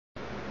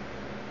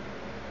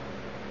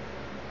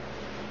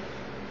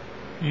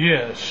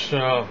Yes,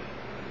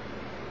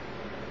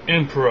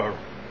 Emperor,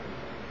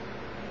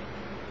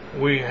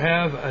 we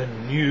have a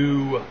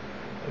new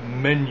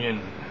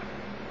minion,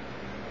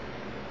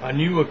 a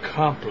new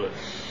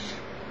accomplice,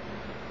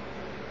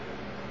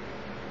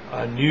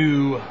 a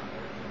new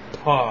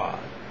part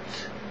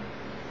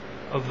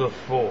of the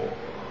Force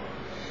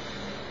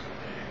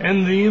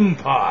and the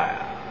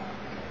Empire.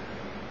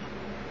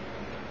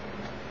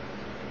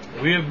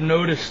 We have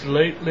noticed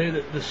lately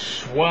that the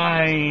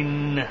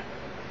swine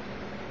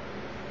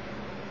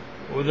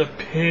or the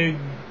pig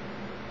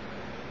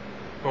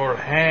or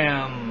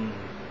ham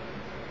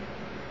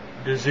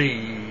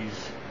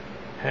disease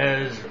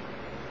has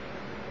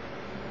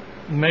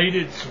made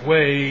its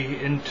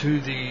way into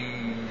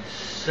the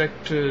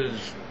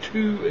sectors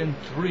 2 and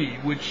 3,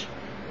 which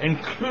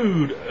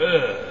include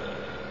Earth.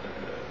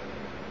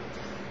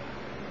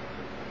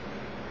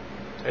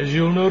 As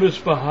you'll notice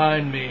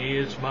behind me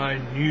is my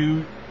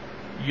new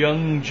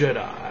young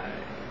Jedi.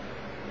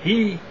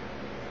 He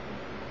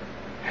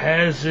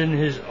has in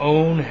his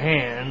own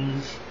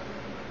hands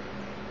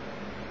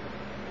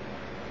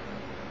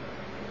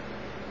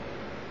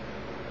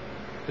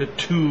the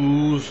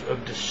tools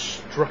of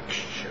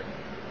destruction,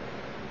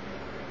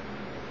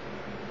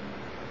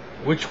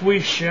 which we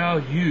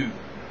shall use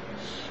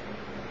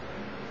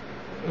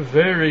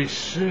very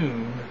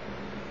soon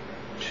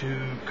to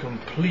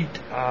complete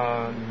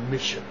our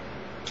mission.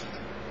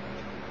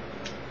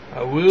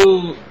 I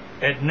will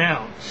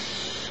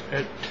announce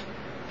at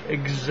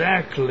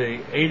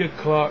exactly 8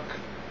 o'clock,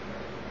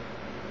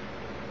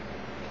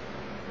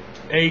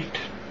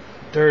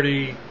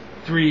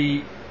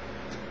 8:33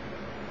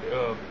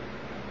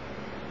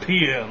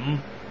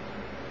 p.m.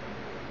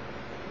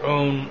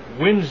 on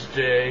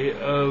Wednesday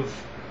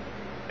of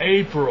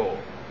April,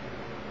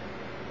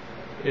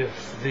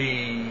 if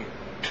the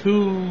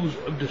tools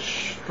of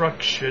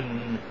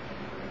destruction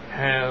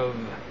have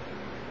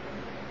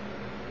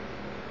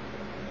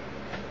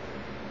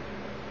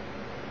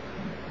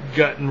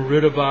gotten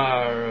rid of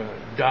our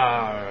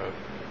dire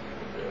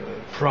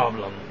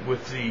problem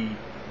with the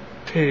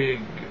pig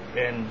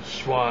and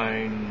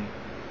swine,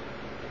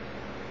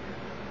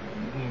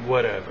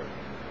 whatever.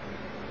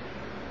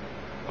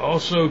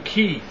 Also,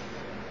 Keith,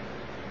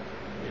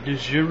 it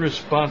is your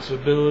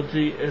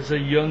responsibility as a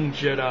young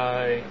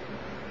Jedi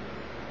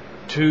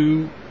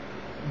to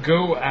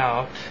go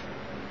out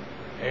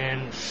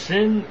and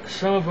send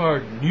some of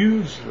our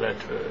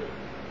newsletters.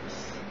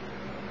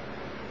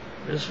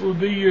 This will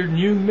be your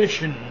new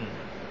mission,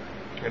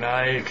 and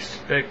I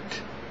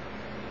expect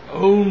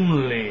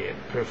only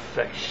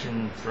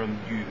perfection from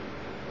you.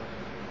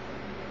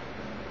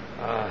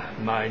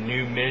 My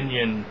new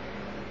minion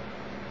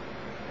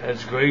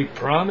has great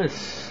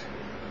promise,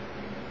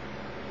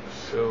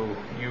 so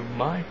you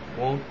might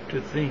want to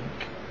think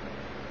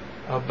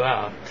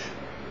about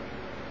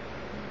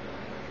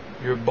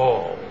your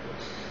balls.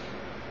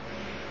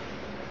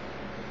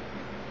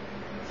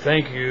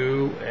 Thank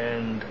you,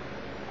 and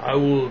I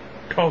will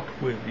talk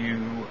with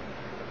you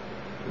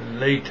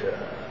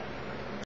later.